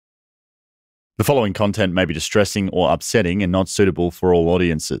The following content may be distressing or upsetting and not suitable for all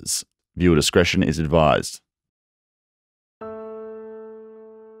audiences. Viewer discretion is advised.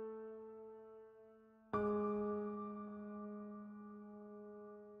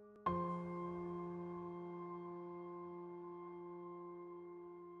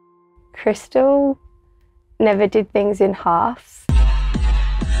 Kristelle never did things in halves.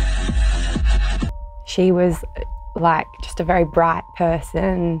 She was like just a very bright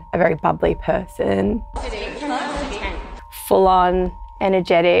person, a very bubbly person. Full on,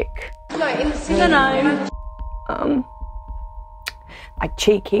 energetic. Like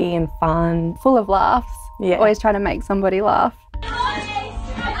cheeky and fun. Full of laughs. Yeah. Always trying to make somebody laugh.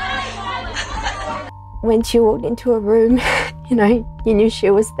 When she walked into a room, you knew she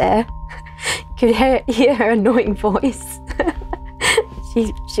was there. You could hear her annoying voice.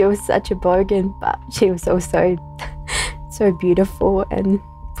 She was such a bogan, but she was also so beautiful and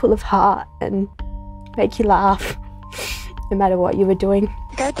full of heart and make you laugh no matter what you were doing.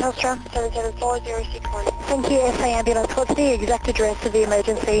 Go Telstra 774061. Thank you, SA Ambulance. What's the exact address of the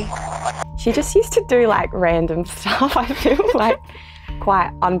emergency? She just used to do like random stuff, I feel like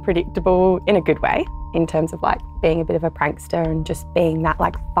quite unpredictable in a good way, in terms of like being a bit of a prankster and just being that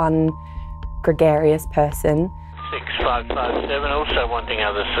like fun, gregarious person. 6557, also wanting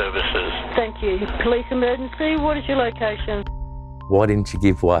other services. Thank you. Police emergency, what is your location? Why didn't you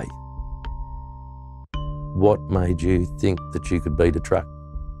give way? What made you think that you could beat a truck?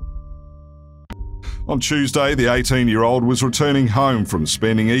 On Tuesday, the 18-year-old was returning home from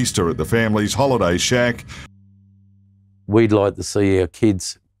spending Easter at the family's holiday shack. We'd like to see our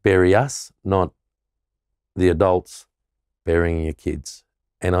kids bury us, not the adults burying your kids.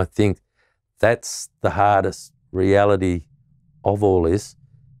 And I think that's the hardest reality of all this,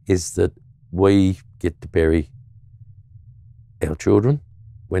 is that we get to bury our children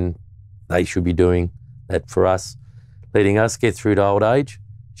when they should be doing that for us, letting us get through to old age.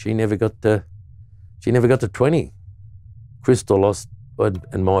 She never got to 20. Kristelle lost,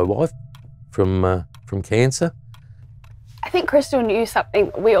 and my wife, from cancer. I think Kristelle knew something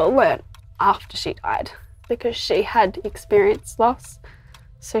that we all learnt after she died, because she had experienced loss.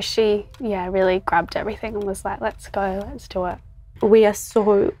 So she, really grabbed everything and was like, let's go, let's do it. We are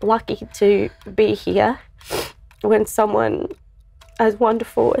so lucky to be here when someone as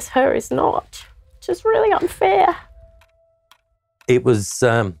wonderful as her is not. It's just really unfair. It was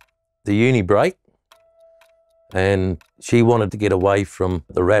the uni break, and she wanted to get away from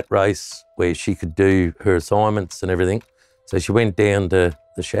the rat race where she could do her assignments and everything. So she went down to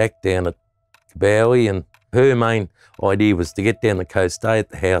the shack down at Kabowie, and her main idea was to get down the coast, stay at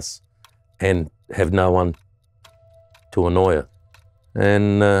the house and have no one to annoy her.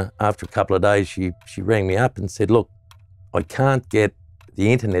 And after a couple of days, she rang me up and said, look, I can't get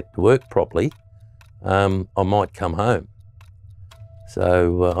the internet to work properly. I might come home.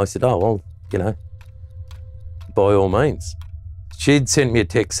 So I said, oh, well, by all means. She'd sent me a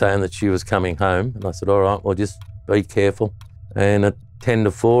text saying that she was coming home, and I said, all right, well, just be careful. And at 10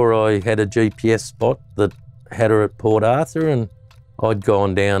 to 4, I had a GPS spot that had her at Port Arthur, and I'd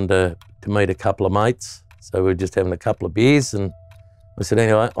gone down to meet a couple of mates. So we were just having a couple of beers, and I said,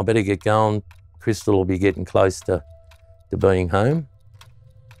 anyway, I better get going. Kristelle will be getting close to being home.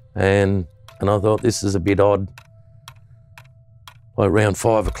 And I thought, this is a bit odd. Like around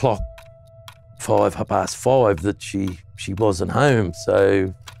 5 o'clock, 5:30, that she wasn't home.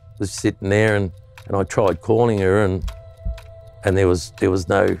 So I was sitting there, and I tried calling her, and there was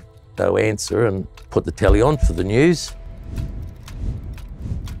no answer, and put the telly on for the news.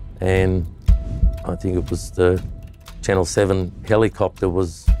 And I think it was the Channel 7 helicopter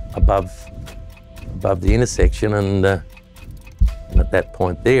was above the intersection, and at that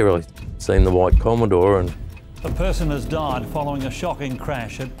point there, I seen the white Commodore. And a person has died following a shocking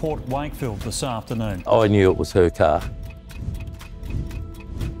crash at Port Wakefield this afternoon. I knew it was her car,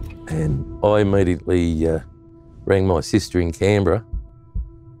 and I immediately rang my sister in Canberra,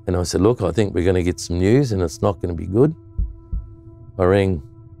 and I said, look, I think we're going to get some news, and it's not going to be good. I rang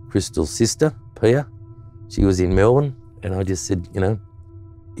Kristelle's sister, Pia. She was in Melbourne, and I just said, you're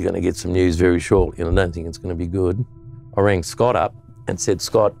going to get some news very shortly, and I don't think it's going to be good. I rang Scott up and said,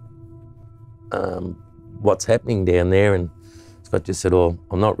 Scott, what's happening down there? And Scott just said, oh,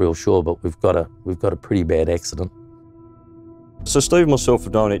 I'm not real sure, but we've got a pretty bad accident. So Steve and myself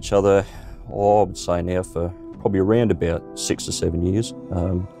have known each other, I would say now, for probably around about 6 to 7 years.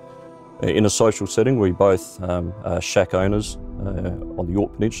 In a social setting, we both are shack owners on the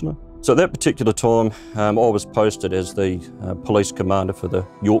York Peninsula. So at that particular time, I was posted as the police commander for the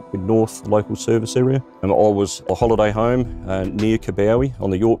York Mid-North local service area. I was a holiday home near Kabowie on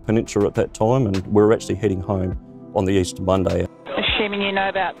the York Peninsula at that time, and we were actually heading home on the Easter Monday. Assuming you know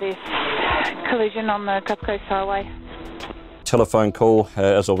about this collision on the Gulf Coast Highway. Telephone call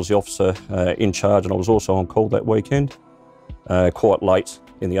as I was the officer in charge, and I was also on call that weekend, quite late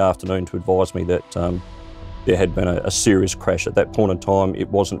in the afternoon, to advise me that there had been a serious crash. At that point in time, it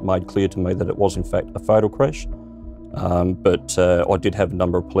wasn't made clear to me that it was in fact a fatal crash, but I did have a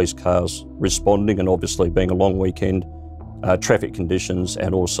number of police cars responding, and obviously being a long weekend, traffic conditions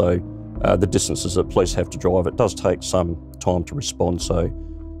and also the distances that police have to drive, it does take some time to respond. So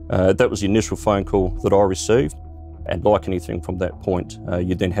that was the initial phone call that I received, and like anything from that point,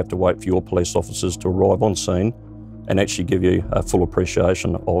 you then have to wait for your police officers to arrive on scene and actually give you a full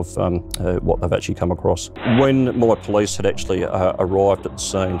appreciation of what they've actually come across. When my police had actually arrived at the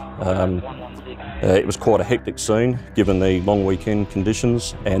scene, it was quite a hectic scene given the long weekend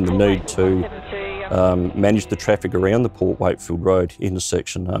conditions and the need to manage the traffic around the Port Wakefield Road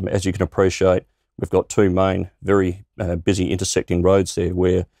intersection. As you can appreciate, we've got two main, very busy intersecting roads there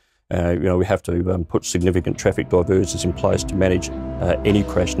where we have to put significant traffic diverters in place to manage any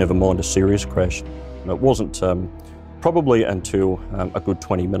crash, never mind a serious crash. And it wasn't probably until a good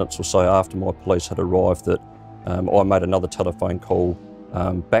 20 minutes or so after my police had arrived that I made another telephone call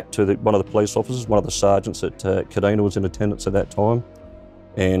back to one of the police officers, one of the sergeants at Kadina was in attendance at that time.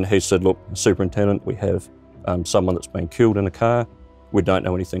 And he said, look, Superintendent, we have someone that's been killed in a car. We don't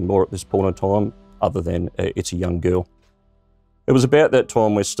know anything more at this point in time other than it's a young girl. It was about that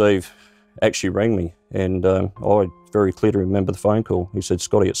time where Steve actually rang me, and I very clearly remember the phone call. He said,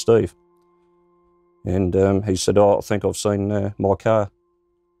 Scotty, it's Steve. And he said, oh, I think I've seen my car.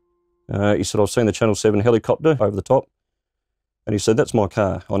 He said, I've seen the Channel 7 helicopter over the top. And he said, that's my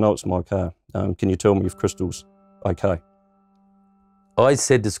car. I know it's my car. Can you tell me if Kristalle's okay? I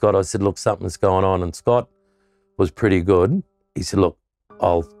said to Scott, I said, look, something's going on. And Scott was pretty good. He said, look,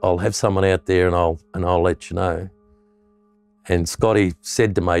 I'll have someone out there and I'll let you know. And Scotty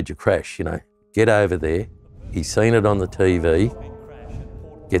said to Major Crash, get over there. He's seen it on the TV.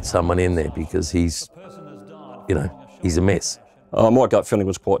 Get someone in there because he's a mess. My gut feeling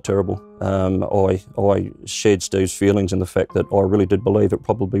was quite terrible. I shared Steve's feelings in the fact that I really did believe it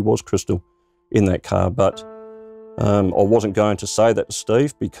probably was Kristelle in that car, but I wasn't going to say that to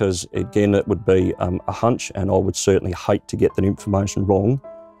Steve because, again, it would be a hunch, and I would certainly hate to get that information wrong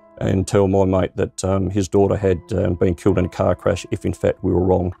and tell my mate that his daughter had been killed in a car crash if in fact we were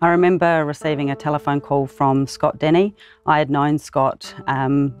wrong. I remember receiving a telephone call from Scott Denny. I had known Scott,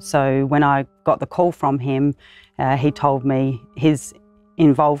 so when I got the call from him, he told me his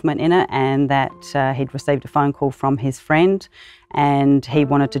involvement in it and that he'd received a phone call from his friend, and he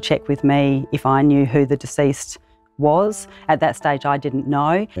wanted to check with me if I knew who the deceased was. At that stage I didn't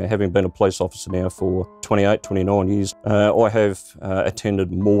know. Having been a police officer now for 28, 29 years, I have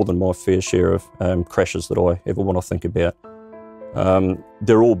attended more than my fair share of crashes that I ever want to think about.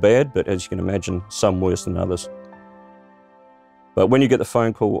 They're all bad, but as you can imagine, some worse than others. But when you get the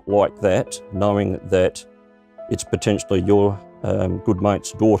phone call like that, knowing that it's potentially your good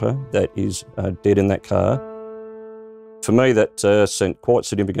mate's daughter that is dead in that car, for me that sent quite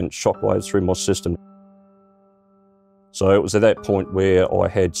significant shockwaves through my system. So it was at that point where I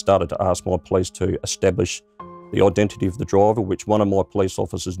had started to ask my police to establish the identity of the driver, which one of my police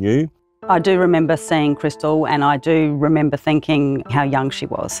officers knew. I do remember seeing Kristelle, and I do remember thinking how young she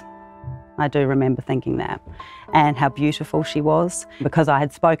was. I do remember thinking that, and how beautiful she was. Because I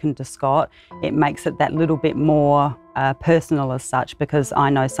had spoken to Scott, it makes it that little bit more personal as such, because I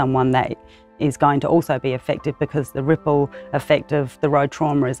know someone that is going to also be affected, because the ripple effect of the road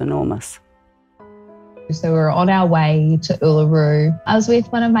trauma is enormous. So we were on our way to Uluru. I was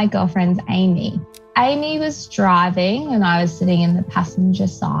with one of my girlfriends, Amy. Amy was driving and I was sitting in the passenger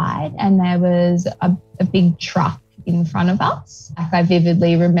side, and there was a big truck in front of us. I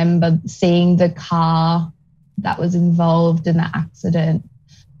vividly remember seeing the car that was involved in the accident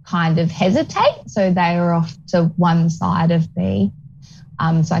kind of hesitate. So they were off to one side of me.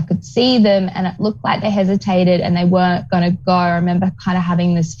 So I could see them, and it looked like they hesitated and they weren't going to go. I remember kind of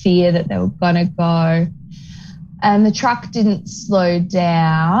having this fear that they were going to go. And the truck didn't slow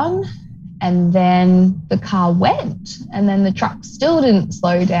down, and then the car went, and then the truck still didn't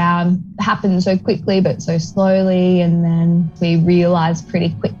slow down. It happened so quickly but so slowly, and then we realised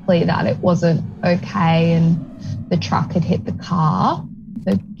pretty quickly that it wasn't okay, and the truck had hit the car.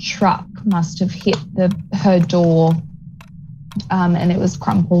 The truck must have hit her door and it was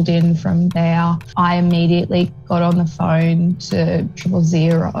crumpled in from there. I immediately got on the phone to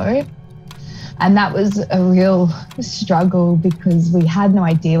 000. And that was a real struggle because we had no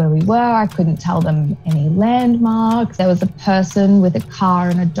idea where we were. I couldn't tell them any landmarks. There was a person with a car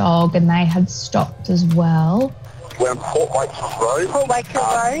and a dog, and they had stopped as well. We're in Port Wakefield Road. Port Wakefield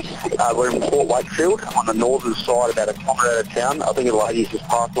Road. We're in Port Wakefield on the northern side, about a kilometre out of town. I think a lady's just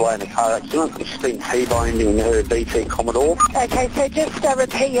passed away in a car accident. She's been T-boned in her BT Commodore. Okay, so just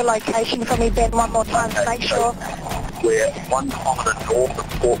repeat your location for me, Ben, one more time to make sure. We're 1 kilometre north of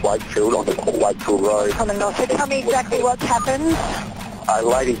Port Wakefield on the Port Wakefield Road. On the north. So tell me exactly what's happened. A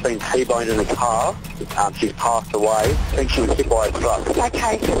lady's been T-boned in a car. She's passed away. I think she was hit by a truck.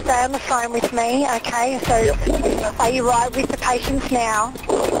 Okay, so stay on the phone with me, okay? So Are you right with the patients now?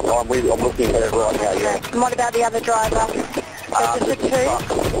 I'm looking at it right now, yeah. And what about the other driver? So just the two?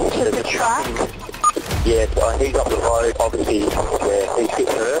 Just the truck? Yeah, so he's up the road, obviously, where he hit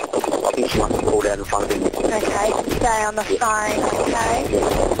her. I think she must have pulled out in front of him. Okay, stay on the phone,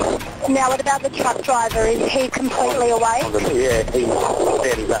 okay? Now, what about the truck driver? Is he completely awake? Yeah, he's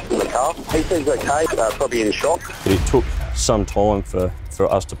standing back in the car. He seems okay, probably in shock. But it took some time for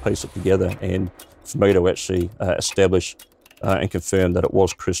us to piece it together and for me to actually establish and confirm that it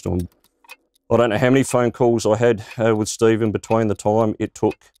was Kristelle. I don't know how many phone calls I had with Stephen between the time it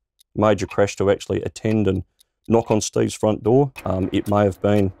took Major Crash to actually attend and knock on Steve's front door. It may have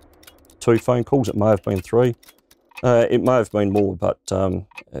been 2 phone calls, it may have been 3, it may have been more, but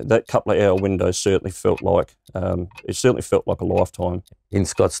that couple of hour window certainly felt like, a lifetime. In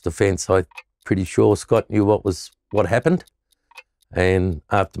Scott's defence, I'm pretty sure Scott knew what happened, and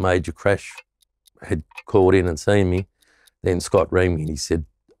after Major Crash had called in and seen me, then Scott rang me and he said,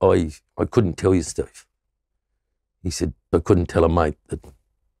 I couldn't tell you, Steve. He said, I couldn't tell a mate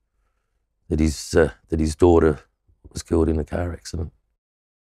that his daughter was killed in a car accident.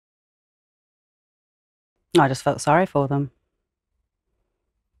 I just felt sorry for them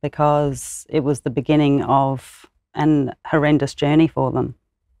because it was the beginning of an horrendous journey for them.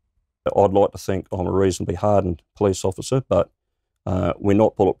 I'd like to think I'm a reasonably hardened police officer, but we're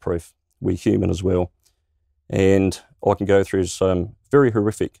not bulletproof. We're human as well. And I can go through some very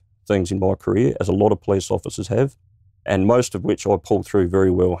horrific things in my career, as a lot of police officers have, and most of which I pulled through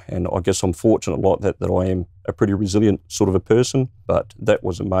very well. And I guess I'm fortunate like that I am a pretty resilient sort of a person, but that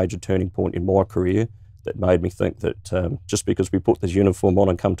was a major turning point in my career that made me think that just because we put this uniform on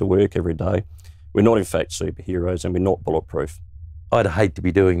and come to work every day, we're not in fact superheroes and we're not bulletproof. I'd hate to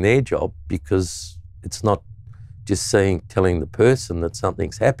be doing their job because it's not just telling the person that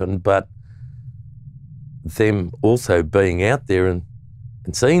something's happened, but them also being out there and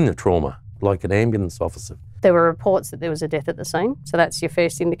seeing the trauma, like an ambulance officer. There were reports that there was a death at the scene, so that's your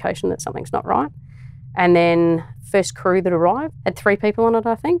first indication that something's not right. And then first crew that arrived had 3 people on it,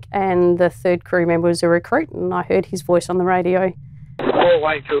 I think, and the 3rd crew member was a recruit, and I heard his voice on the radio. Port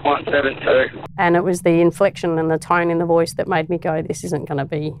Wakefield 172. And it was the inflection and the tone in the voice that made me go, this isn't going to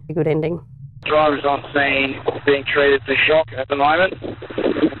be a good ending. Driver's on scene, being treated for shock at the moment.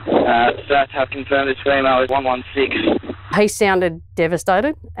 Stats have confirmed this female is 116. He sounded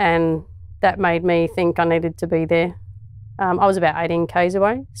devastated, and that made me think I needed to be there. I was about 18 k's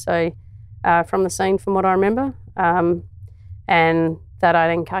away, so from the scene, from what I remember, and that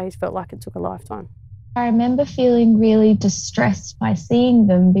 18 k's felt like it took a lifetime. I remember feeling really distressed by seeing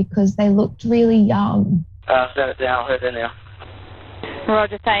them because they looked really young. Send it down, I'll head in now.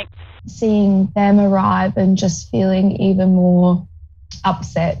 Roger, thanks. Seeing them arrive and just feeling even more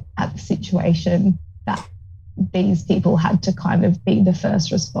upset at the situation that these people had to kind of be the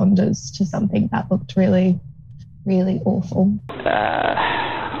first responders to something that looked really, really awful.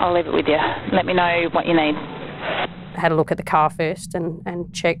 I'll leave it with you. Let me know what you need. I had a look at the car first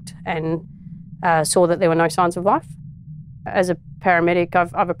and checked and saw that there were no signs of life. As a paramedic,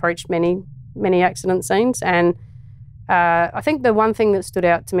 I've approached many accident scenes, and I think the one thing that stood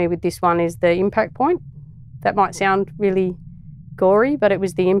out to me with this one is the impact point. That might sound really gory, but it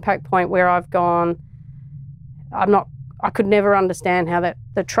was the impact point where I've gone, I could never understand how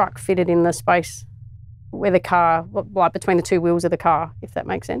the truck fitted in the space where the car, like between the 2 wheels of the car, if that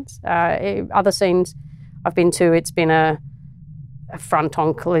makes sense. Other scenes I've been to, it's been a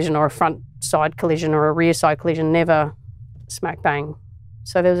front-on collision or a front-side collision or a rear-side collision, never smack bang.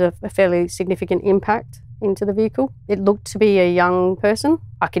 So there was a fairly significant impact into the vehicle. It looked to be a young person.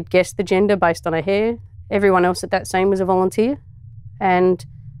 I could guess the gender based on her hair. Everyone else at that scene was a volunteer, and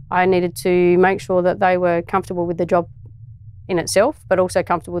I needed to make sure that they were comfortable with the job in itself, but also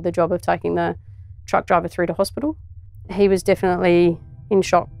comfortable with the job of taking the truck driver through to hospital. He was definitely in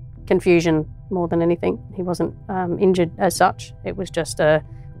shock confusion more than anything. He wasn't injured as such. It was just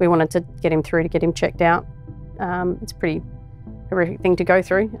we wanted to get him through to get him checked out. It's a pretty horrific thing to go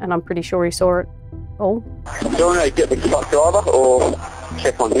through, and I'm pretty sure he saw it all. Do you want to get the truck driver or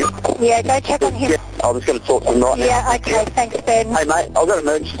check on him? Yeah, go check on him. Yeah, I'm just going to talk to him right now. Yeah, okay, thanks, Ben. Hey, mate, I've got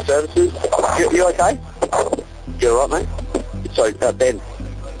emergency services. You okay? You all right, mate? Sorry, Ben.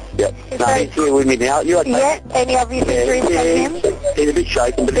 Yeah. No, he's here with me now. You okay? Yeah, any obvious injuries from him? He's a bit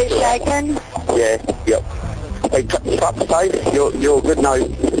shaken. But Bit shaken? Yeah, yep. Hey, truck safe? You're good? No,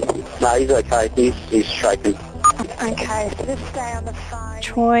 he's okay. He's shaken. Okay, so just stay on the phone.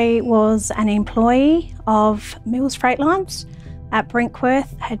 Troy was an employee of Mills Freight Lines at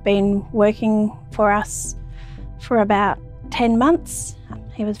Brinkworth, had been working for us for about 10 months.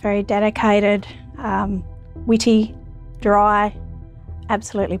 He was very dedicated, witty, dry,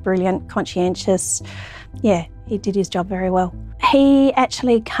 absolutely brilliant, conscientious. Yeah, he did his job very well. He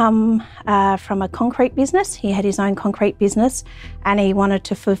actually come from a concrete business. He had his own concrete business and he wanted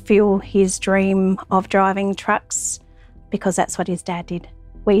to fulfil his dream of driving trucks because that's what his dad did.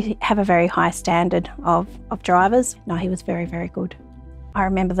 We have a very high standard of drivers. No, he was very, very good. I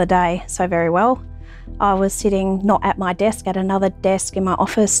remember the day so very well. I was sitting not at my desk, at another desk in my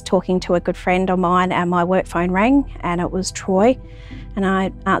office talking to a good friend of mine, and my work phone rang and it was Troy. And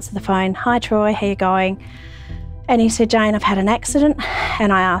I answered the phone, "Hi Troy, how you going?" And he said, "Jane, I've had an accident."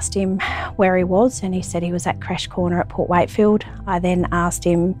 And I asked him where he was and he said he was at Crash Corner at Port Wakefield. I then asked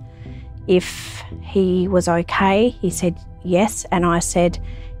him if he was okay. He said yes, and I said,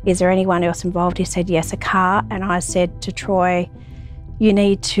 "Is there anyone else involved?" He said yes, a car. And I said to Troy, "You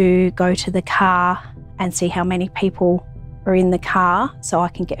need to go to the car and see how many people are in the car so I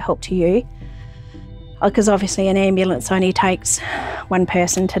can get help to you." Because obviously an ambulance only takes one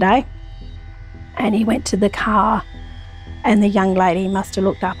person today. And he went to the car and the young lady must have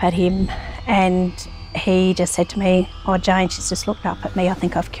looked up at him and he just said to me, "Oh, Jane, she's just looked up at me. I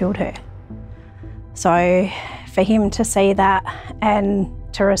think I've killed her." So for him to see that and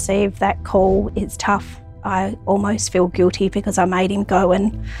to receive that call, it's tough. I almost feel guilty because I made him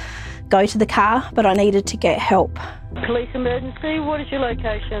go to the car, but I needed to get help. Police emergency, what is your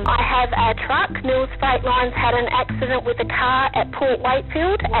location? I have a truck. Mills Freight Lines had an accident with a car at Port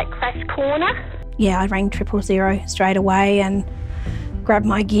Wakefield at Crash Corner. Yeah, I rang 000 straight away and grabbed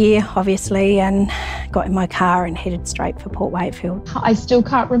my gear, obviously, and got in my car and headed straight for Port Wakefield. I still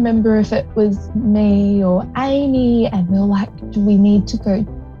can't remember if it was me or Amy, and we were like, do we need to go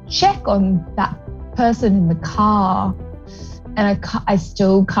check on that person in the car? And I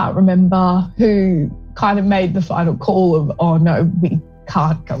still can't remember who kind of made the final call of, "Oh no, we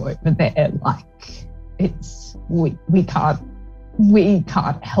can't go over there. Like, we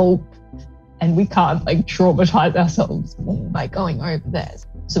can't help, and we can't like traumatize ourselves more by going over there."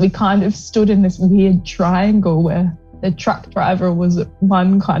 So we kind of stood in this weird triangle where the truck driver was at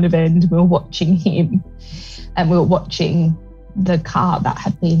one kind of end, we were watching him, and we were watching the car that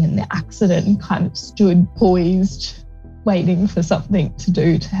had been in the accident and kind of stood poised, waiting for something to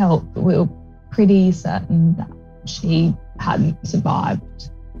do to help. But we were pretty certain that she hadn't survived.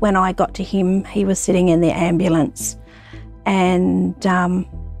 When I got to him, he was sitting in the ambulance and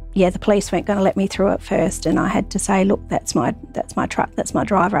the police weren't going to let me through at first, and I had to say, "Look, that's my truck, that's my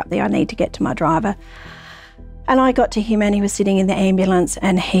driver up there, I need to get to my driver." And I got to him and he was sitting in the ambulance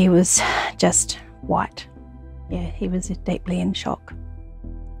and he was just white. Yeah, he was deeply in shock.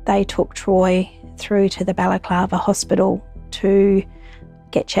 They took Troy through to the Balaclava Hospital to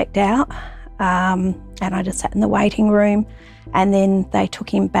get checked out, and I just sat in the waiting room, and then they took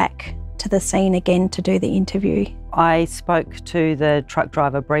him back to the scene again to do the interview. I spoke to the truck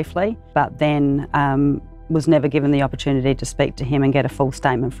driver briefly, but then was never given the opportunity to speak to him and get a full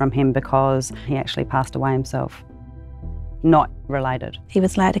statement from him because he actually passed away himself. Not related. He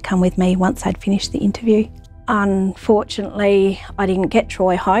was allowed to come with me once I'd finished the interview. Unfortunately, I didn't get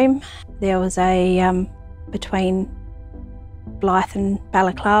Troy home. There was between Blythe and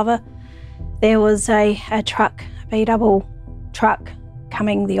Balaclava, there was a truck, a B-double truck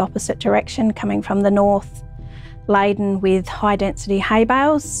coming the opposite direction, coming from the north, laden with high-density hay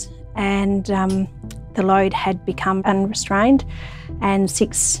bales, and the load had become unrestrained, and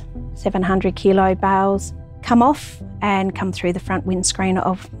 700 kilo bales come off and come through the front windscreen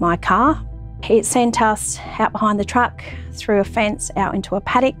of my car. It sent us out behind the truck, through a fence, out into a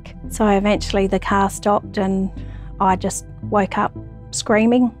paddock. So eventually the car stopped and I just woke up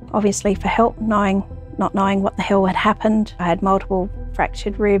screaming, obviously for help, not knowing what the hell had happened. I had multiple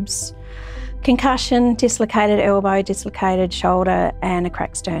fractured ribs, concussion, dislocated elbow, dislocated shoulder and a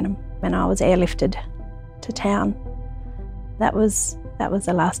cracked sternum. And I was airlifted to town. That was That was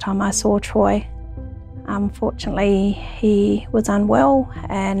the last time I saw Troy. Unfortunately, he was unwell,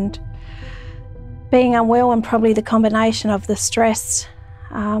 and being unwell and probably the combination of the stress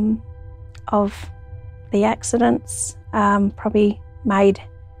of the accidents probably made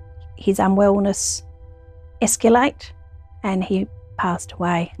his unwellness escalate, and he passed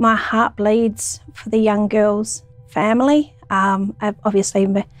away. My heart bleeds for the young girl's family.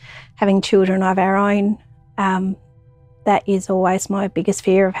 Obviously, having children of our own, that is always my biggest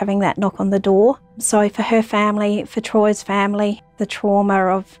fear, of having that knock on the door. So for her family, for Troy's family, the trauma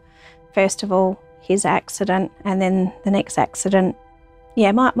of, first of all, his accident and then the next accident,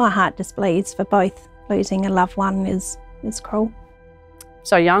 yeah, my heart just bleeds for both. Losing a loved one is cruel.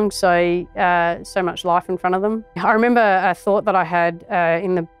 So young, so much life in front of them. I remember a thought that I had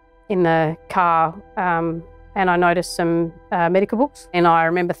in the car, and I noticed some medical books, and I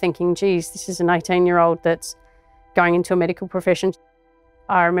remember thinking, geez, this is an 18-year-old that's going into a medical profession.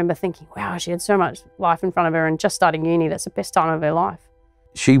 I remember thinking, wow, she had so much life in front of her, and just starting uni, that's the best time of her life.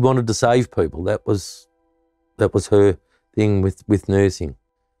 She wanted to save people. That was her thing with nursing.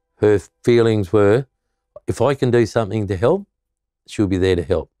 Her feelings were, if I can do something to help, she'll be there to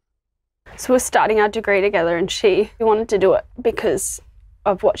help. So we're starting our degree together, and she wanted to do it because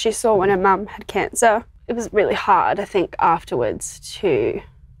of what she saw when her mum had cancer. It was really hard, I think, afterwards to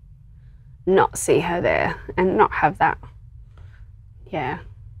not see her there and not have that,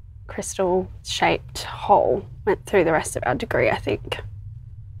 crystal-shaped hole went through the rest of our degree, I think.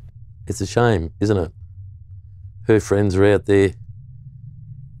 It's a shame, isn't it? Her friends are out there.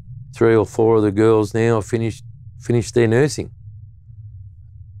 3 or 4 of the girls now have finished their nursing.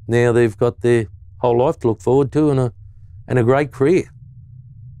 Now they've got their whole life to look forward to and a great career,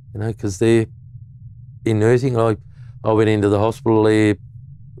 because they're in nursing. I went into the hospital there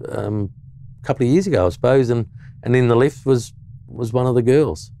a couple of years ago, I suppose, and in the lift was one of the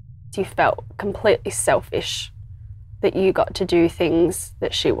girls. You felt completely selfish that you got to do things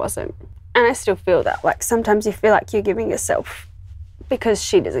that she wasn't. And I still feel that, like sometimes you feel like you're giving yourself because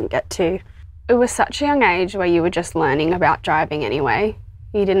she doesn't get to. It was such a young age where you were just learning about driving anyway.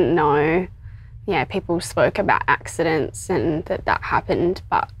 You didn't know, people spoke about accidents and that happened,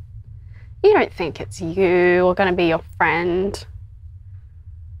 but you don't think it's you or going to be your friend.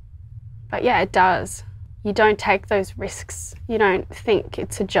 But yeah, it does. You don't take those risks. You don't think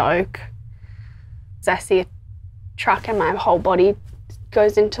it's a joke. As I see a truck and my whole body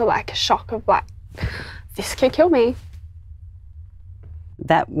goes into like a shock of like, this could kill me.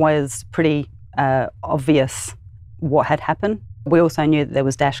 That was pretty obvious what had happened. We also knew that there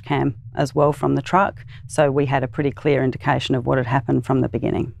was dash cam as well from the truck, so we had a pretty clear indication of what had happened from the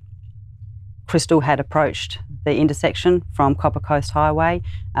beginning. Kristelle had approached the intersection from Copper Coast Highway,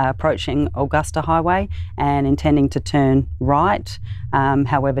 approaching Augusta Highway and intending to turn right.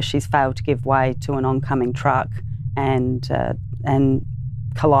 However, she's failed to give way to an oncoming truck and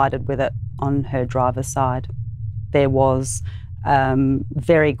collided with it on her driver's side. There was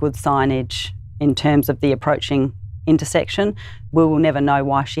very good signage in terms of the approaching intersection. We will never know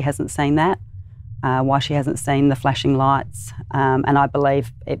why she hasn't seen that, why she hasn't seen the flashing lights, and I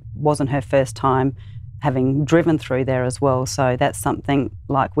believe it wasn't her first time having driven through there as well. So that's something,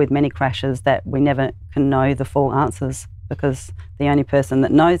 like with many crashes, that we never can know the full answers because the only person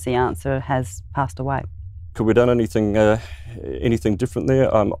that knows the answer has passed away. Could we have done anything different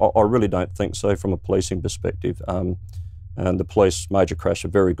there? I really don't think so from a policing perspective. And the police, major crash, are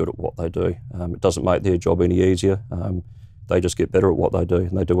very good at what they do. It doesn't make their job any easier. They just get better at what they do,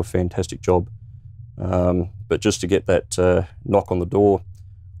 and they do a fantastic job. But just to get that knock on the door,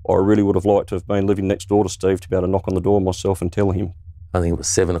 I really would have liked to have been living next door to Steve to be able to knock on the door myself and tell him. I think it was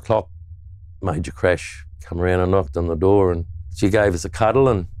 7 o'clock, major crash, come around and knocked on the door, and she gave us a cuddle,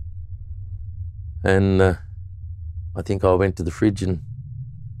 and I think I went to the fridge and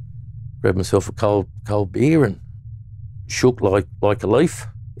grabbed myself a cold beer and shook like a leaf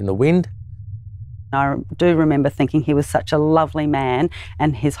in the wind. I do remember thinking he was such a lovely man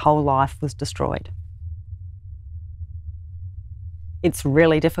and his whole life was destroyed. It's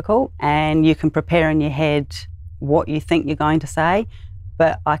really difficult, and you can prepare in your head what you think you're going to say,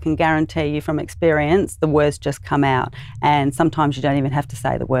 but I can guarantee you from experience the words just come out, and sometimes you don't even have to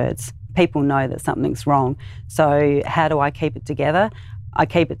say the words. People know that something's wrong. So how do I keep it together? I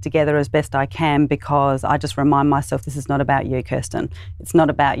keep it together as best I can because I just remind myself this is not about you, Kirsten. It's not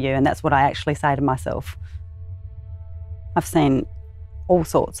about you, and that's what I actually say to myself. I've seen all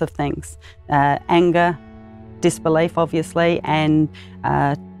sorts of things. Anger, disbelief obviously, and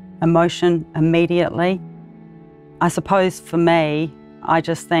emotion immediately. I suppose for me, I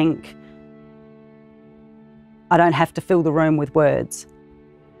just think I don't have to fill the room with words.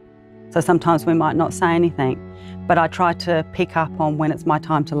 So sometimes we might not say anything, but I try to pick up on when it's my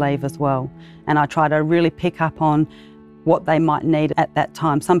time to leave as well. And I try to really pick up on what they might need at that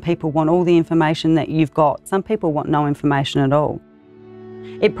time. Some people want all the information that you've got. Some people want no information at all.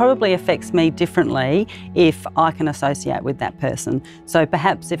 It probably affects me differently if I can associate with that person. So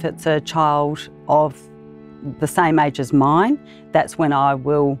perhaps if it's a child of the same age as mine, that's when I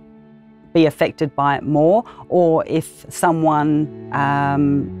will be affected by it more. Or if someone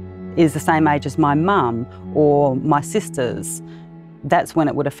is the same age as my mum or my sisters, that's when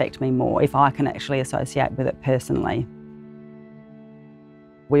it would affect me more, if I can actually associate with it personally.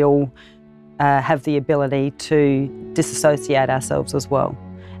 We all have the ability to disassociate ourselves as well.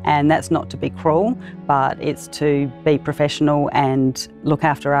 And that's not to be cruel, but it's to be professional and look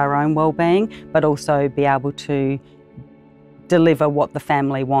after our own well-being, but also be able to deliver what the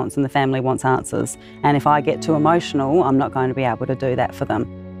family wants, and the family wants answers. And if I get too emotional, I'm not going to be able to do that for them.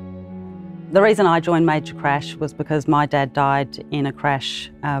 The reason I joined Major Crash was because my dad died in a crash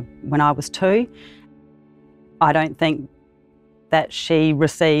when I was 2. I don't think that she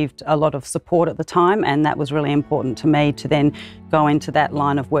received a lot of support at the time, and that was really important to me to then go into that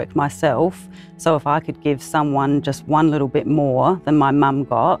line of work myself. So if I could give someone just one little bit more than my mum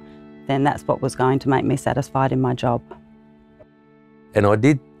got, then that's what was going to make me satisfied in my job. And I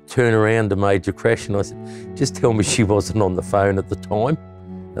did turn around to Major Crash and I said, just tell me she wasn't on the phone at the time.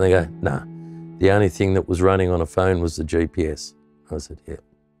 And they go, no, the only thing that was running on a phone was the GPS. I said, yeah.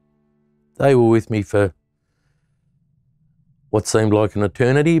 They were with me for what seemed like an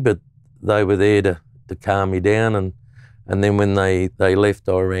eternity, but they were there to calm me down. And then when they left,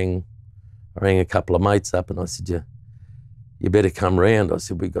 I rang a couple of mates up and I said, you better come round. I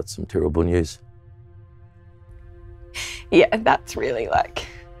said, we got some terrible news. Yeah, that's really like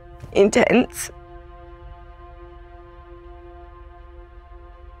intense.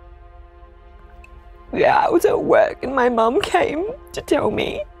 Yeah, I was at work and my mum came to tell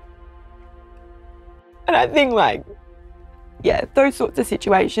me. And I think like, yeah, those sorts of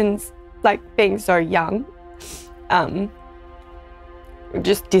situations, like being so young,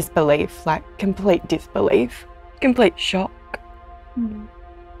 just disbelief, like complete disbelief, complete shock. Mm.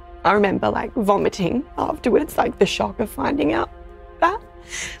 I remember like vomiting afterwards, like the shock of finding out that.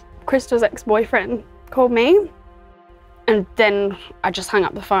 Kristelle's ex-boyfriend called me, and then I just hung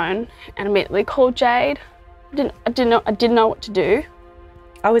up the phone and immediately called Jade. I didn't know what to do.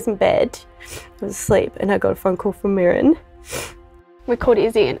 I was in bed, I was asleep, and I got a phone call from Mirren. We called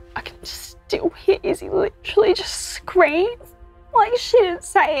Izzy and I can still hear Izzy literally just scream, like she didn't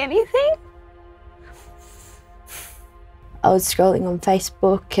say anything. I was scrolling on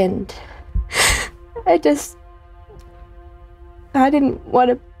Facebook and I didn't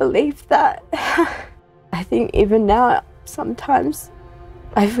want to believe that. I think even now, sometimes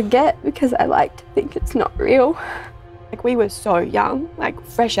I forget because I like to think it's not real. Like we were so young, like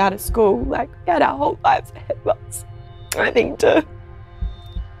fresh out of school, like we had our whole lives ahead of us. I think to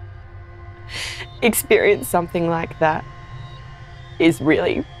experience something like that is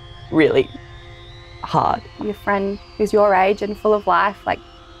really, really hard. Your friend who's your age and full of life, like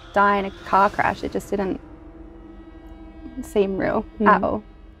die in a car crash, it just didn't seem real at all.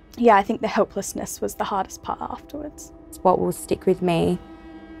 Yeah, I think the helplessness was the hardest part afterwards. What will stick with me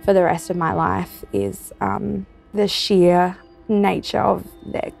for the rest of my life is the sheer nature of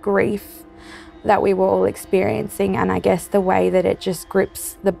their grief that we were all experiencing, and I guess the way that it just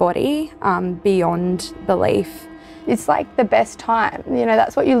grips the body beyond belief. It's like the best time, you know,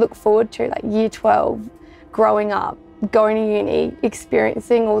 that's what you look forward to, like year 12, growing up, going to uni,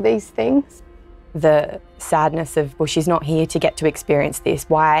 experiencing all these things. The sadness of, well, she's not here to get to experience this.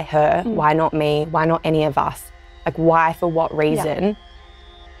 Why her? Why not me? Why not any of us? Like why, for what reason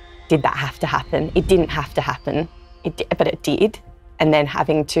did that have to happen? It didn't have to happen, but it did. And then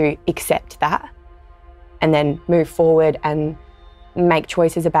having to accept that and then move forward and make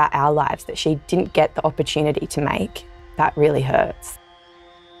choices about our lives that she didn't get the opportunity to make, that really hurts.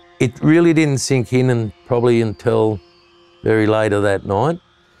 It really didn't sink in and probably until very later that night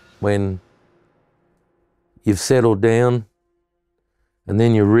when you've settled down and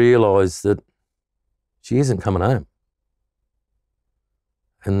then you realise that she isn't coming home.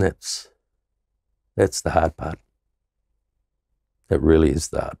 And that's the hard part. That really is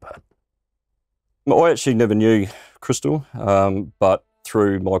the hard part. I actually never knew Kristelle, but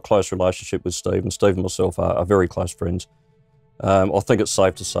through my close relationship with Steve, and Steve and myself are very close friends, I think it's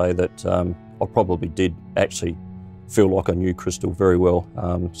safe to say that I probably did actually feel like I knew Kristelle very well.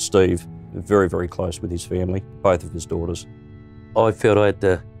 Steve, very, very close with his family, both of his daughters. I felt I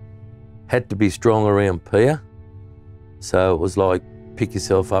had to be strong around Pia So it was like, pick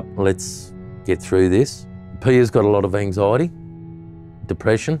yourself up and let's get through this. Pia's got a lot of anxiety,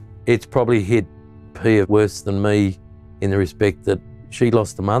 depression. It's probably hit Pia worse than me in the respect that she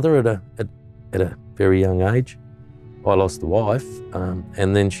lost a mother at a very young age. I lost a wife,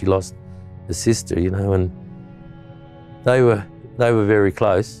 and then she lost a sister, you know, and they were very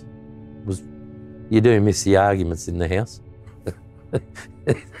close. You do miss the arguments in the house.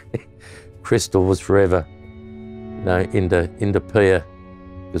 Kristelle was forever, you know, into Pia,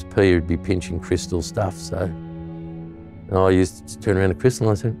 because Pia would be pinching Kristelle's stuff. So and I used to turn around to Kristelle and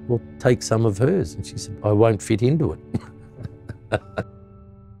I said, well, take some of hers. And she said, I won't fit into it.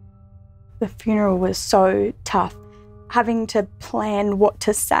 The funeral was so tough, having to plan what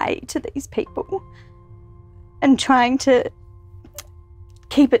to say to these people and trying to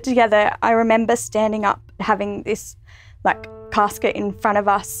keep it together. I remember standing up, having this like casket in front of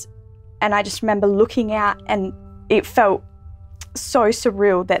us, and I just remember looking out, and it felt so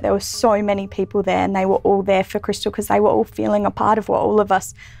surreal that there were so many people there and they were all there for Kristelle because they were all feeling a part of what all of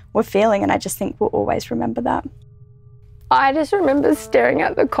us were feeling, and I just think we'll always remember that. I just remember staring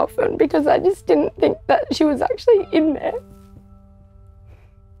at the coffin because I just didn't think that she was actually in there.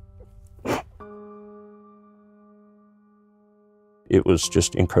 It was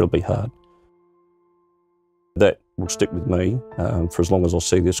just incredibly hard. That will stick with me for as long as I'll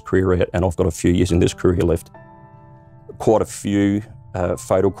see this career out, and I've got a few years in this career left. Quite a few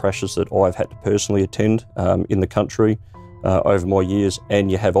fatal crashes that I've had to personally attend in the country over my years,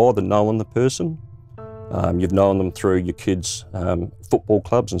 and you have either known the person, you've known them through your kids' football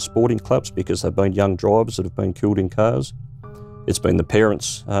clubs and sporting clubs because they've been young drivers that have been killed in cars. It's been the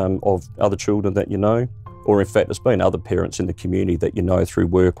parents of other children that you know, or in fact it's been other parents in the community that you know through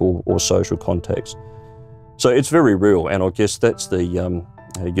work or social contacts. So it's very real, and I guess that's the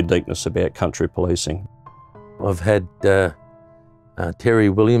uniqueness about country policing. I've had Terry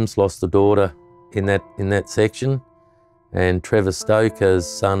Williams lost a daughter in that section, and Trevor Stoker's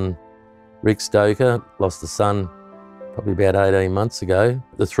son, Rick Stoker, lost a son probably about 18 months ago.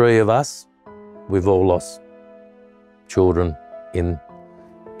 The three of us, we've all lost children in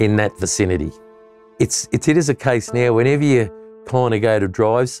that vicinity. It is a case now, whenever you kind of go to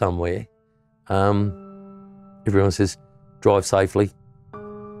drive somewhere, everyone says, drive safely,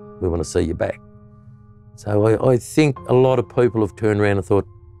 we want to see you back. So I think a lot of people have turned around and thought,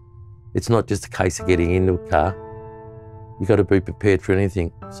 it's not just a case of getting into a car, you've got to be prepared for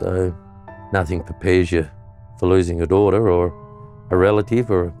anything. So nothing prepares you for losing a daughter or a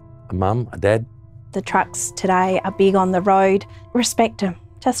relative or a mum, a dad. The trucks today are big on the road. Respect them,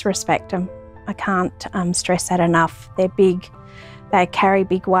 just respect them. I can't stress that enough. They're big, they carry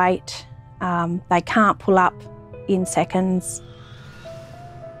big weight, they can't pull up in seconds.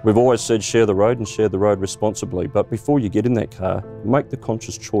 We've always said share the road and share the road responsibly, but before you get in that car, make the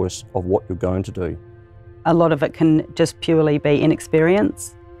conscious choice of what you're going to do. A lot of it can just purely be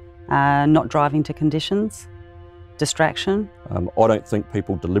inexperience, not driving to conditions, distraction. I don't think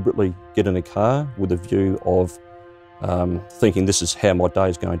people deliberately get in a car with a view of thinking this is how my day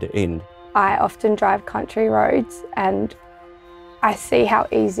is going to end. I often drive country roads and I see how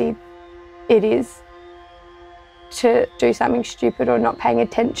easy it is to do something stupid or not paying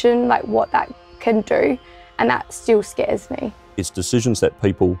attention, like what that can do, and that still scares me. It's decisions that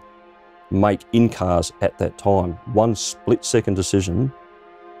people make in cars at that time. One split-second decision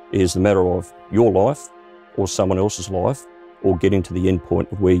is the matter of your life or someone else's life or getting to the end point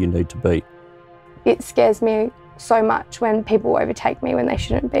of where you need to be. It scares me so much when people overtake me when they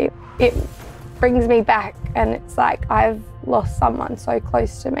shouldn't be. It brings me back and it's like I've lost someone so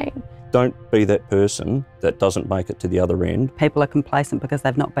close to me. Don't be that person that doesn't make it to the other end. People are complacent because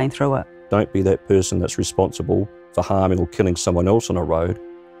they've not been through it. Don't be that person that's responsible for harming or killing someone else on a road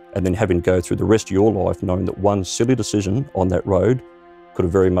and then having to go through the rest of your life knowing that one silly decision on that road could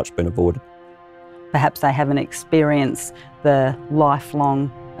have very much been avoided. Perhaps they haven't experienced the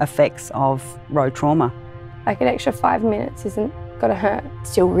lifelong effects of road trauma. Like an extra 5 minutes isn't gonna hurt. It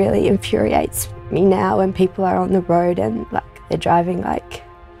still really infuriates me now when people are on the road and like they're driving like,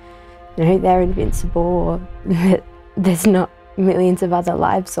 you know, they're invincible, or there's not millions of other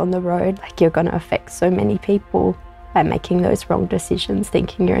lives on the road. Like you're gonna affect so many people by making those wrong decisions,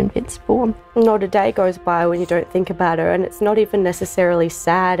 thinking you're invincible. Not a day goes by when you don't think about her, and it's not even necessarily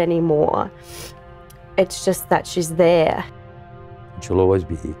sad anymore. It's just that she's there. She'll always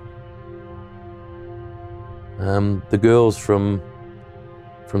be here. The girls from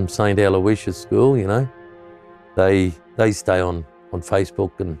St. Aloysius School, you know, they stay on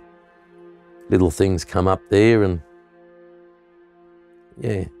Facebook and little things come up there and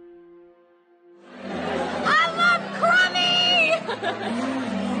yeah. I love crummy!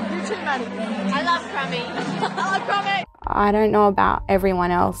 I love Crummy. I love Crummy. I don't know about everyone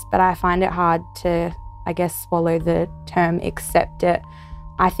else, but I find it hard to, I guess, swallow the term accept it.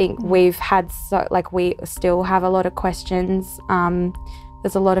 I think we've had, we still have a lot of questions.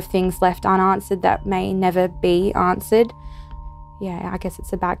 There's a lot of things left unanswered that may never be answered. Yeah, I guess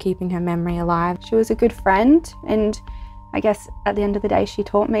it's about keeping her memory alive. She was a good friend, and I guess at the end of the day, she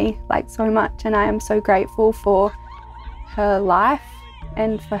taught me so much, and I am so grateful for her life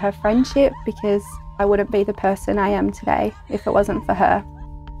and for her friendship, because I wouldn't be the person I am today if it wasn't for her.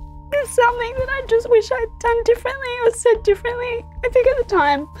 There's something that I just wish I'd done differently or said differently. I think at the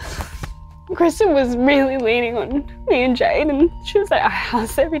time, Kristen was really leaning on me and Jade, and she was at our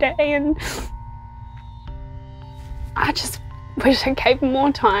house every day, and I just wish I gave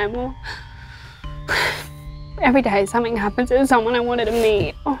more time. Or every day something happens to someone I wanted to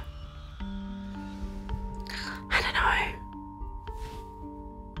meet. Or I don't know.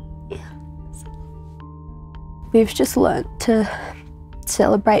 We've just learnt to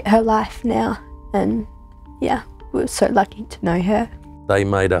celebrate her life now, and yeah, we're so lucky to know her. They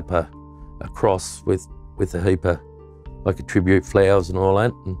made up a cross with a heap of a tribute flowers and all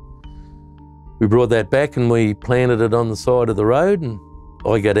that, and we brought that back and we planted it on the side of the road, and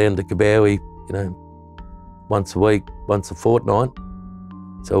I go down to Kabowie, once a week, once a fortnight,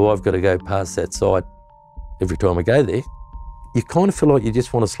 so I've got to go past that site every time I go there. You kind of feel like you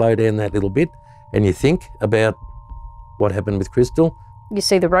just want to slow down that little bit and you think about what happened with Kristelle. You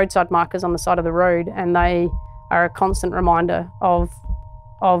see the roadside markers on the side of the road, and they are a constant reminder of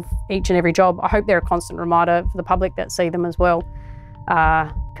each and every job. I hope they're a constant reminder for the public that see them as well,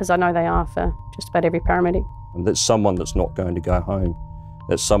 because I know they are for just about every paramedic. And that's someone that's not going to go home.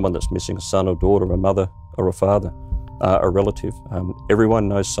 That's someone that's missing a son or daughter, a mother or a father, a relative. Everyone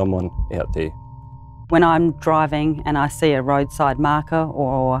knows someone out there. When I'm driving and I see a roadside marker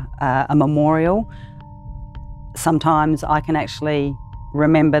or a memorial, sometimes I can actually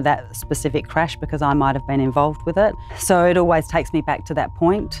remember that specific crash because I might have been involved with it. So it always takes me back to that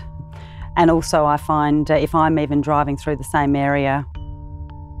point. And also I find if I'm even driving through the same area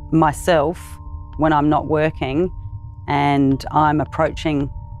myself when I'm not working and I'm approaching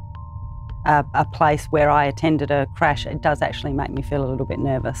a place where I attended a crash, it does actually make me feel a little bit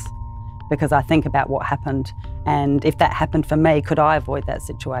nervous because I think about what happened, and if that happened for me, could I avoid that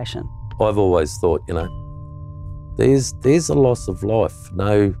situation? I've always thought, there's a loss of life,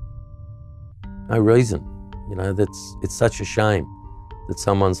 no reason. It's such a shame that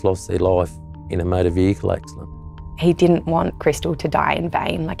someone's lost their life in a motor vehicle accident. He didn't want Kristelle to die in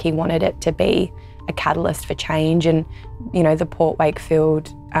vain. He wanted it to be a catalyst for change, and the Port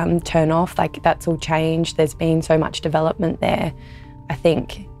Wakefield turn off, that's all changed. There's been so much development there. I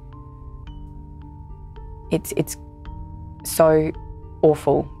think it's so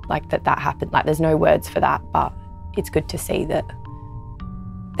awful that happened. There's no words for that, but it's good to see that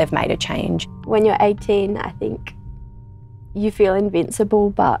they've made a change. When you're 18, I think you feel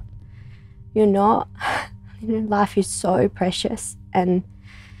invincible, but you're not. Life is so precious, and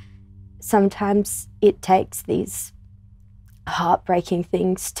sometimes it takes these heartbreaking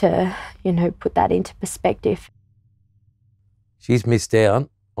things to, put that into perspective. She's missed out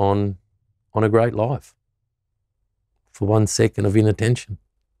on a great life for 1 second of inattention.